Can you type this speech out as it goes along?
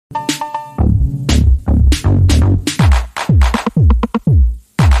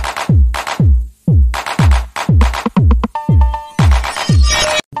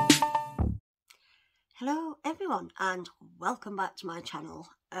and welcome back to my channel.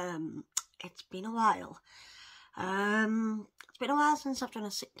 It's been a while. It's been a while since I've done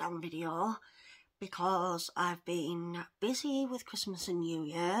a sit down video because I've been busy with Christmas and New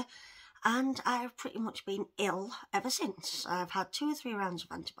Year, and I've pretty much been ill ever since. I've had 2 or 3 rounds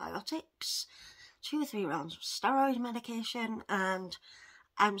of antibiotics, 2 or 3 rounds of steroid medication, and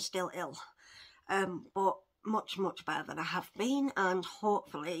I'm still ill. But much better than I have been, and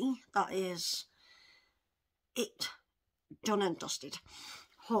hopefully that is it done and dusted,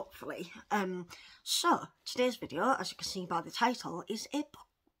 hopefully. So today's video, as you can see by the title, is a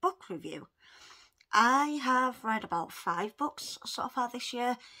book review. I have read about 5 books so far this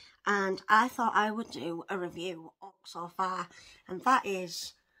year, and I thought I would do a review so far, and that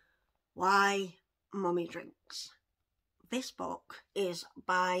is Why Mummy Drinks. This book is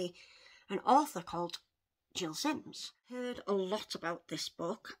by an author called Gill. Heard a lot about this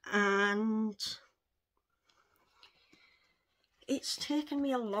book, and it's taken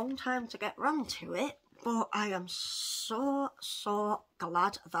me a long time to get round to it, but I am so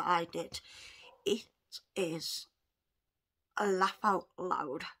glad that I did. It is a laugh out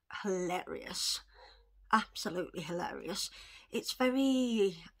loud hilarious, absolutely hilarious. It's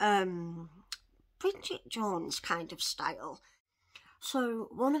very Bridget Jones kind of style. So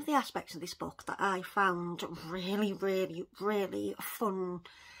one of the aspects of this book that I found really fun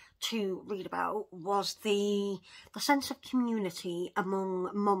to read about was the sense of community among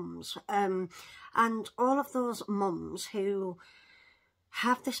mums, and all of those mums who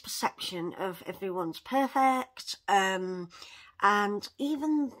have this perception of everyone's perfect, and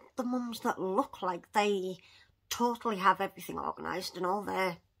even the mums that look like they totally have everything organised and all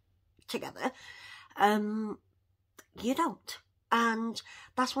there together, you don't. And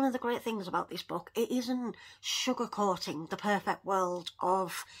that's one of the great things about this book. It isn't sugarcoating the perfect world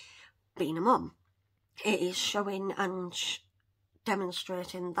of being a mum. It is showing and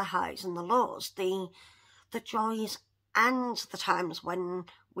demonstrating the highs and the lows, the joys and the times when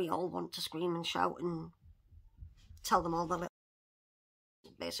we all want to scream and shout and tell them all the little,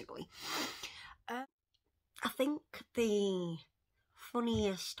 basically. I think the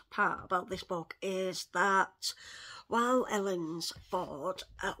funniest part about this book is that while Ellen's bored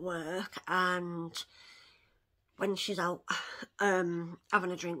at work and when she's out having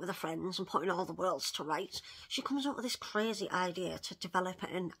a drink with her friends and putting all the worlds to rights, she comes up with this crazy idea to develop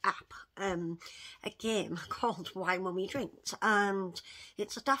an app, a game called Why Mummy Drinks, and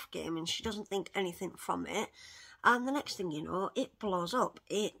it's a daft game and she doesn't think anything from it, and the next thing you know, it blows up.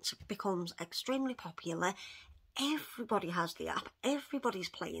 It becomes extremely popular. Everybody has the app, everybody's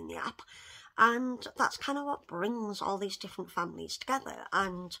playing the app, and that's kind of what brings all these different families together.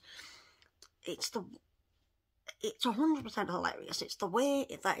 And it's 100% hilarious. It's the way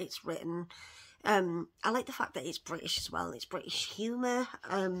that it's written. I like the fact that it's British as well. It's British humour,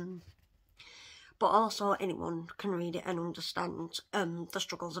 but also anyone can read it and understand the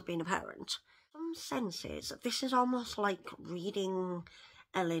struggles of being a parent. In some senses, this is almost like reading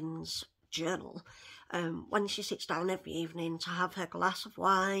Ellen's journal, when she sits down every evening to have her glass of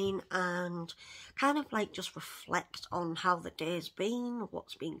wine and kind of like just reflect on how the day's been,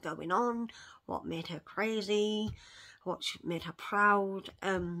 what's been going on, what made her crazy, what made her proud,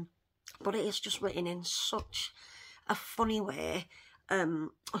 but it is just written in such a funny way.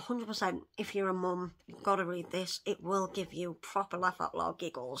 100%, if you're a mum, you've got to read this. It will give you proper laugh out loud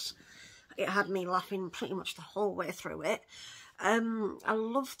giggles. It had me laughing pretty much the whole way through it. I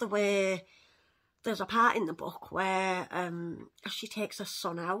love the way there's a part in the book where she takes her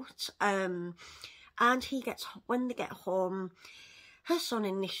son out, and when they get home, her son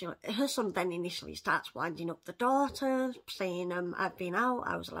then initially starts winding up the daughter, saying, I've been out,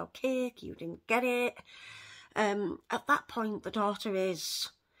 I was allowed cake, you didn't get it. At that point, the daughter is,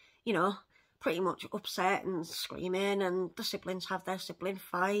 you know, pretty much upset and screaming, and the siblings have their sibling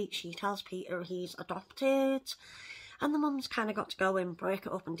fight. She tells Peter he's adopted, and the mum's kind of got to go and break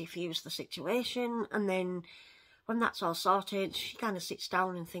it up and defuse the situation. And then when that's all sorted, she kind of sits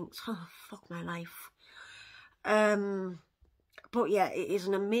down and thinks, oh, fuck my life. But yeah, it is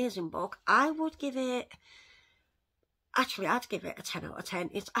an amazing book. I'd give it a 10 out of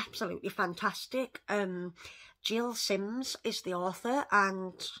 10. It's absolutely fantastic. Gill is the author,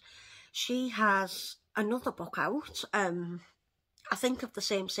 and she has another book out, I think of the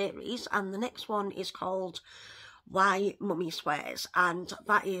same series, and the next one is called Why Mummy Swears, and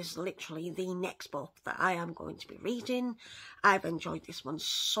that is literally the next book that I am going to be reading. I've enjoyed this one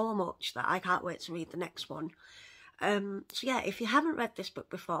so much that I can't wait to read the next one. So yeah, if you haven't read this book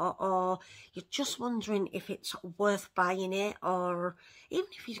before, or you're just wondering if it's worth buying it, or even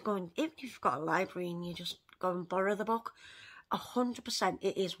if you've got a library and you just go and borrow the book. 100%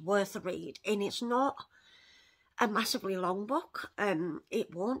 it is worth a read, and it's not a massively long book.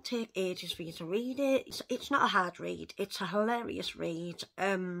 It won't take ages for you to read it. It's not a hard read. It's a hilarious read.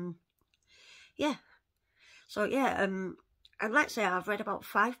 Yeah. So yeah, I'd like to say I've read about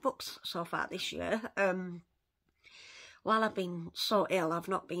 5 books so far this year. While I've been so ill, I've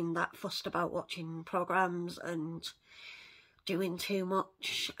not been that fussed about watching programmes and doing too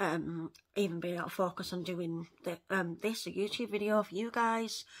much, even being out of focus on doing the, this, a YouTube video for you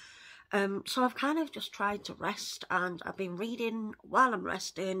guys. So I've kind of just tried to rest, and I've been reading while I'm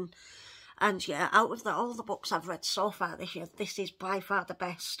resting. And yeah, out of all the books I've read so far this year, this is by far the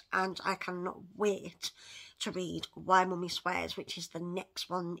best, and I cannot wait to read Why Mummy Swears, which is the next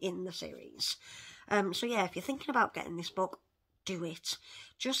one in the series. So yeah, if you're thinking about getting this book, do it.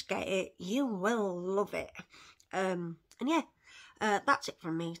 Just get it. You will love it. And yeah, that's it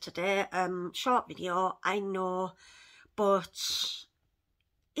from me today. Short video, I know, but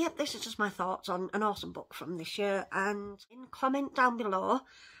yeah, this is just my thoughts on an awesome book from this year. And comment down below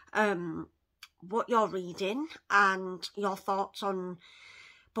what you're reading and your thoughts on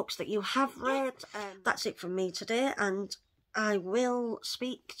books that you have read. That's it from me today, and I will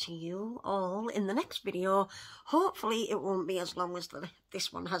speak to you all in the next video. Hopefully it won't be as long as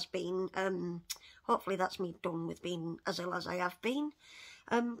this one has been. Hopefully that's me done with being as ill as I have been.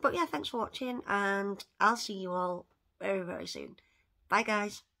 But yeah, thanks for watching, and I'll see you all very, very soon. Bye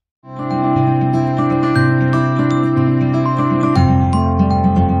guys.